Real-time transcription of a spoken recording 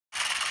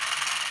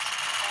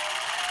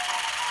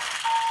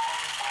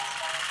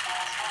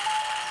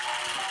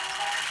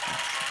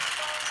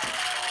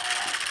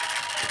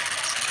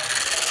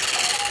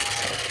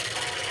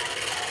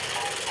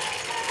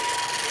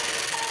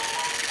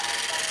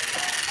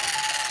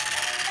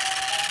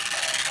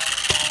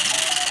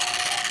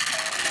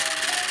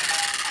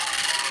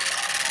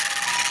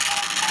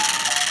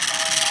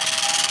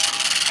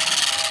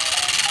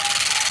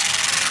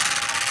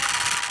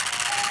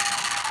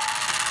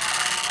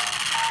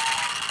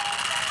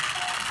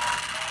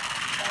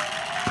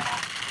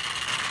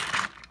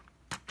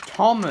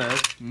Thomas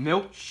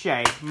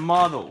milkshake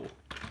muddle.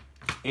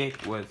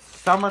 It was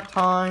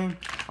summertime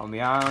on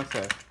the island,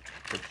 so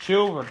the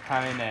children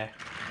having a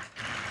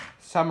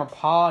summer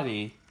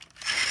party.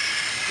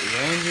 The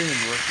engine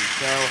was working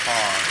so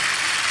hard.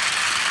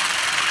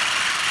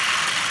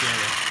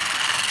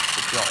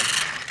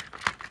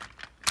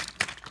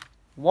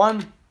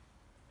 One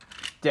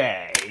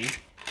day,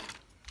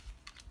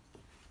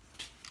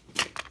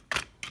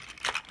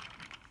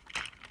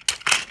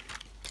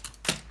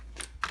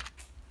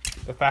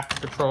 the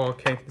factory controller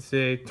came to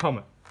say,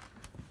 Thomas,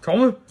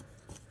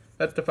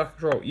 that's the factory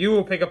controller. You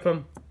will pick up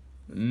some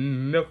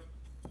milk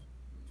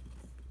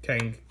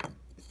king.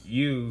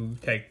 You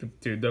take them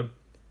to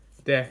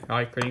the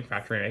ice cream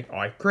factory and make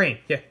ice cream.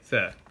 Yes,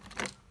 sir.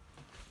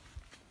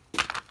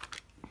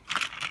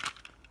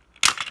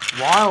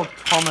 While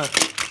Thomas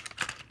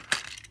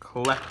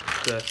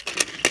collects the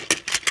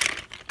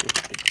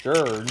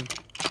germ,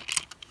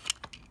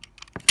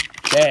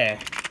 there,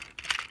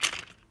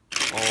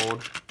 all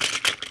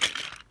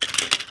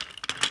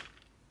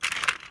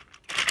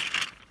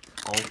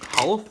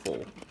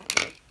colorful.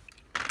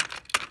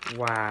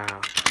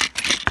 Wow,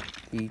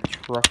 the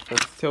truck is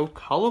so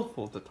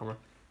colorful, the Thomas.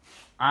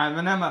 I'm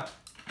an Emma.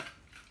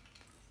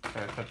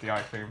 At the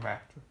ice cream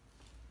factory.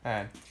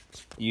 And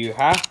you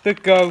have to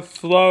go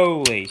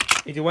slowly.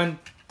 If you went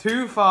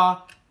too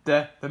far,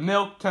 the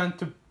milk turned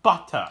to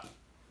butter.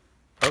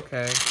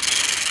 Okay. And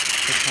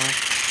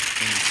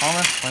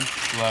Thomas went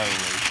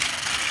slowly.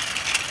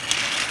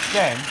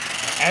 Then,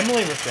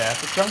 Emily was there at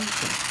the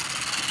junction.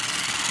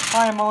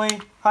 Hi, Emily.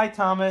 Hi,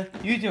 Thomas.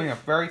 You're doing a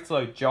very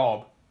slow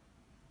job.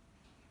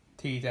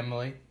 Tease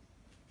Emily.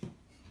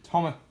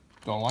 Thomas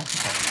don't like it.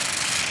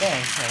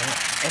 Then,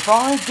 if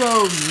I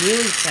go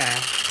really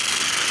fast,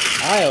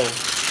 I'll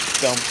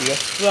don't be a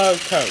slow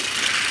coach,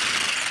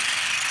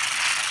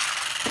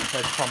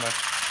 said Thomas.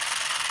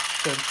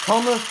 So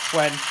Thomas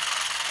went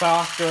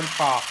faster and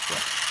faster.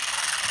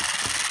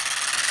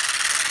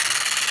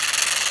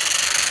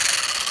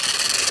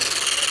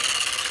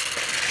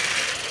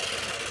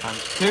 And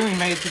soon he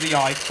made it to the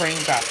ice cream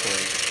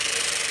factory.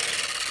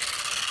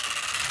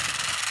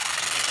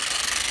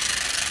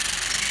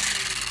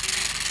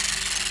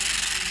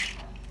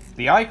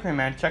 The ice cream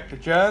man checked the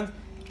germs.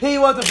 He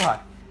was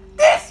surprised.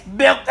 This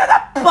milk is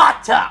a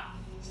butter,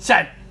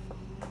 said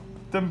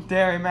the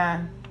dairy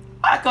man.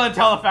 I couldn't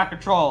tell the fat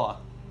controller.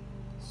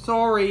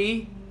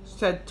 Sorry,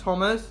 said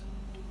Thomas.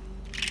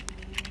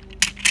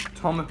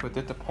 Thomas was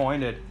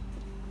disappointed.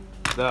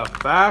 The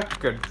fat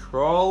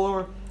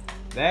controller,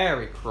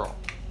 very cross.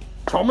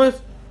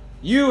 Thomas,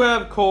 you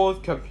have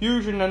caused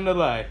confusion and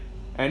delay,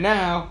 and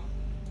now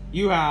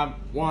you have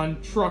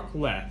one truck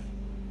left.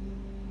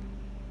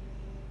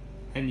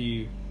 And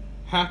you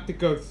have to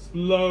go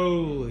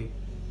slowly.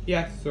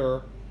 Yes,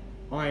 sir.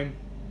 I'm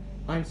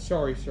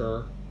sorry,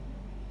 sir.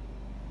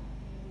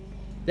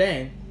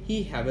 Then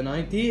he had an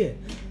idea.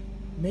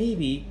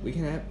 Maybe we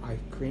can have ice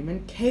cream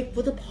and cake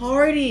for the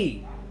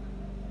party.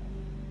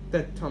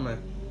 Said Thomas.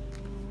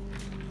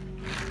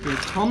 Did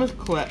Thomas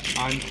collect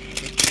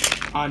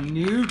a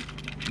new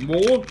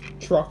more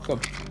truck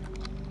of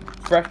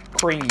fresh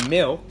cream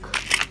milk?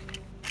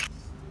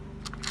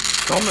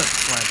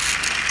 Thomas went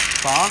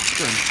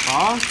faster and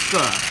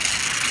faster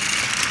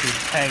to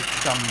take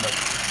some of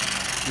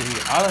the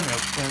other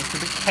milk to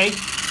the cake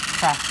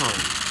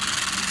factory.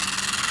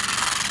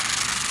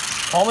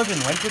 Thomas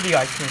didn't went to the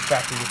ice cream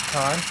factory this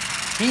time.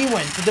 He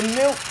went to the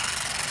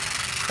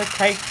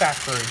cake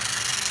factory,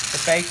 the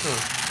bakery.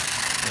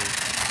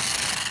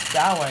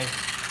 That way,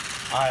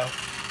 I'll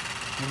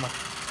do my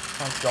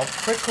job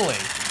quickly.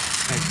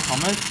 Said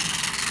Thomas.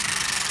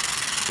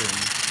 Then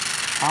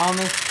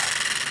Thomas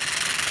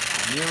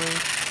nearly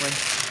went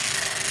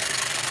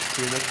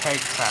to the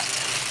cake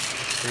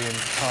factory in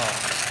time.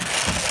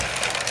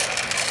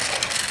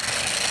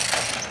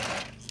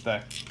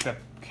 The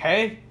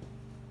cake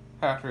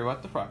factory,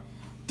 what the fuck?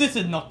 This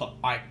is not the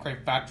ice cream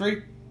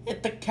factory,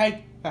 it's the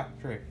cake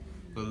factory.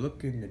 But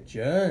look in the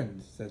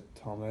germs, said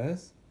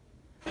Thomas.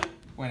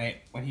 When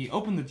he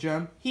opened the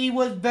germ, he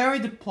was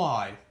very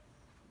surprised.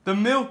 The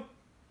milk,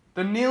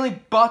 the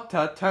nearly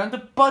butter turned to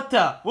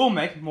butter. We'll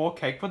make more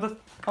cake for the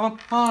summer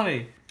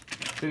party.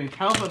 Then he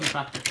telephoned the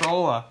fat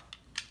controller.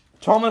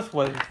 Thomas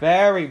was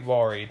very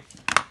worried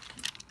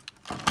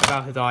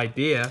about his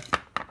idea.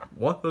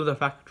 What will the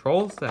fat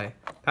controller say?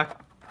 Fat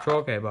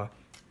controller came by.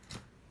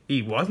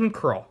 He wasn't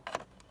cross.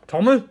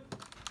 Thomas,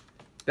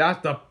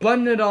 that's a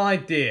splendid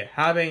idea,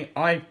 having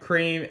ice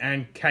cream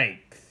and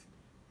cakes.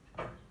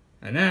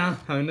 And now,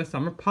 having a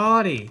summer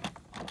party.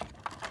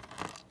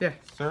 Yes,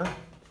 sir,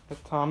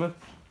 said Thomas.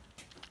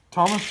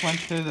 Thomas went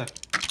to the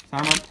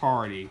summer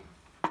party.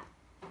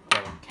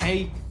 There were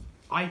cakes,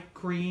 ice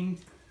cream,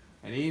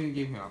 and they even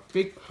gave him a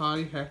big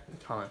party at the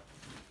time.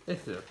 This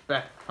is the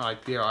best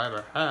idea I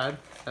ever had,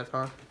 said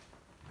Thomas.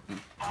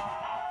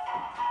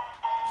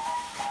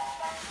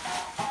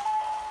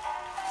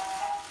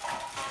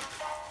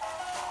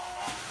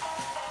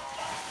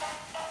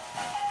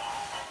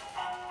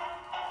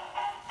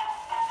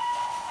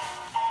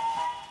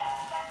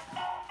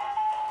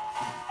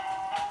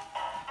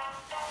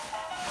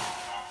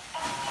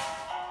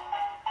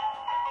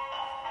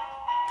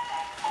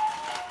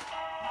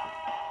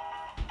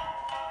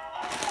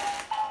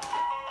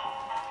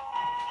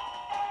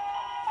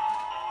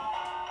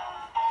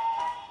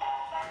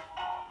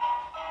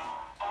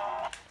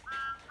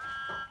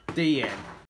 The end.